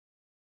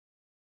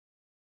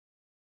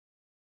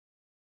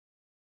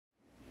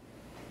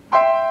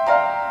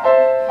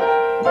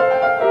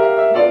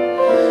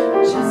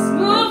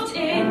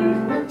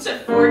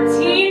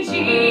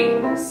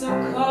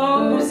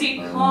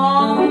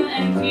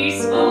and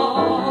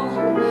peaceful.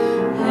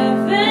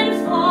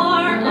 Heaven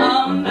for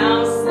a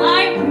mouse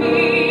like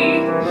me,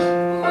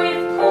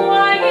 with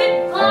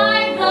quiet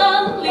by the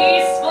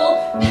leaseful.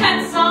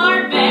 Pets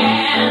are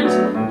banned,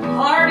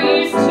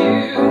 parties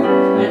too,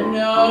 and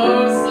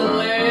no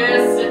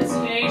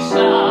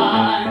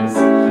solicitations.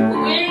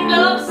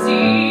 Window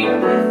seat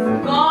with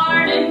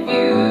garden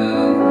view.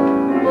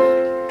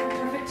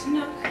 Perfect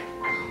nook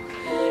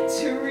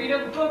to read a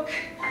book.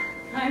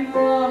 I'm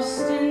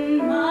lost in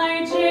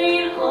my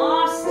Jane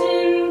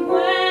Austen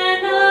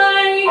when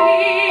I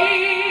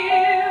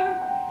hear.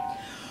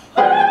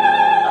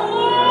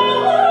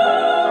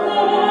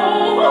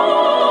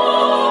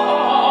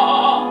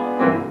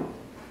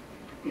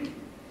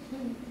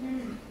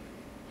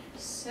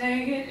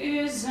 Say it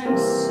isn't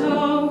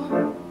so.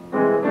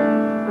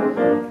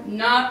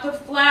 Not the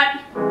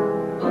flat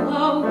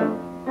below.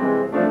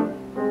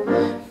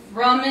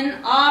 From an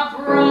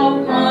opera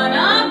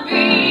wannabe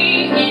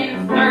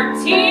in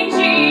 13G.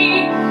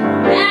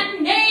 That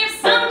knave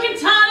some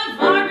cantata,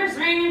 Wagner's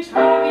ringing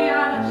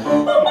Traviata.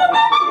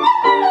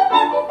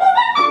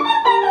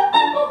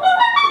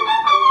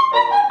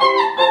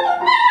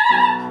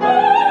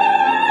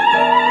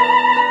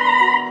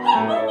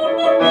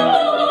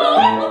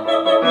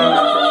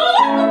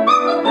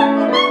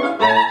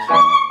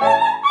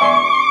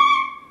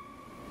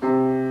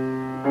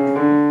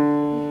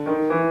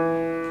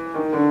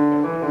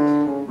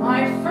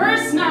 My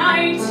first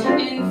night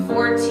in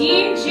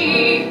 14G,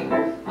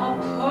 I'll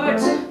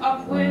put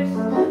up with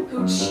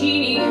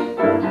Puccini.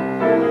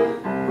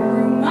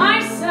 Brew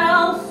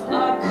myself a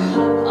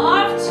cup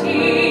of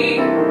tea.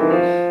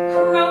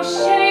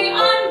 Crochet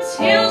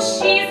until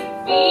she's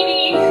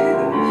beanie.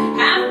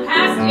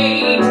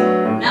 8:30,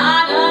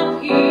 not a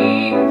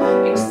peep,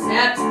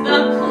 except the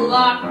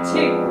clock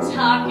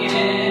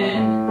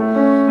tick-tocking.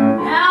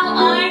 Now I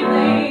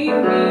lay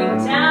me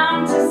down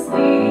to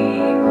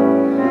sleep.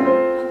 A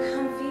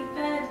comfy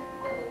bed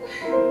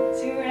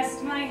to rest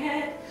my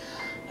head,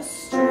 a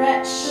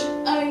stretch,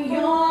 a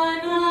yawn,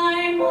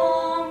 I'm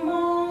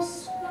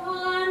almost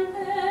gone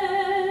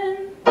then.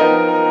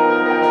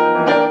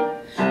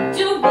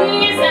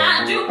 Do-be-za,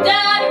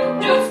 do-da,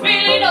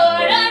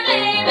 do-spilly-do-da,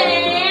 baby.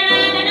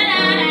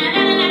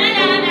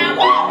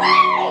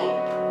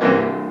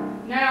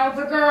 Now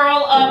the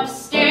girl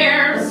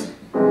upstairs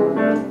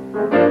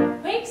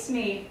wakes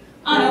me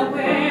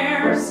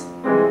unawares,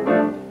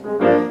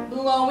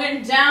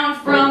 blowing down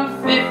from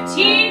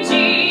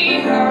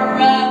 15G, her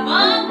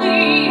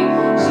reveille.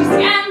 She's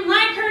Scanlan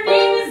like her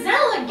name is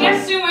Ella.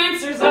 Guess who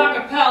answers a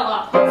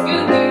cappella?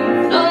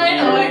 Scoot-doo,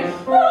 flood-oy,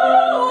 woo!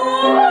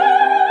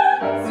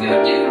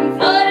 Scoot-doo,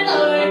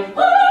 flood-oy,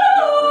 woo!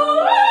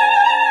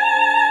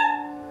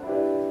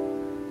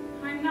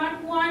 I'm not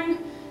one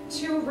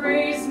to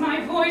raise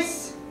my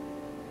voice,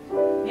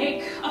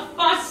 make a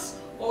fuss,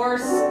 or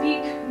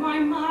speak my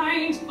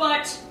mind,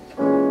 but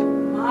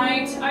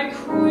might I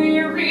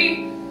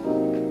query,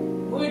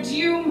 would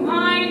you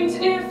mind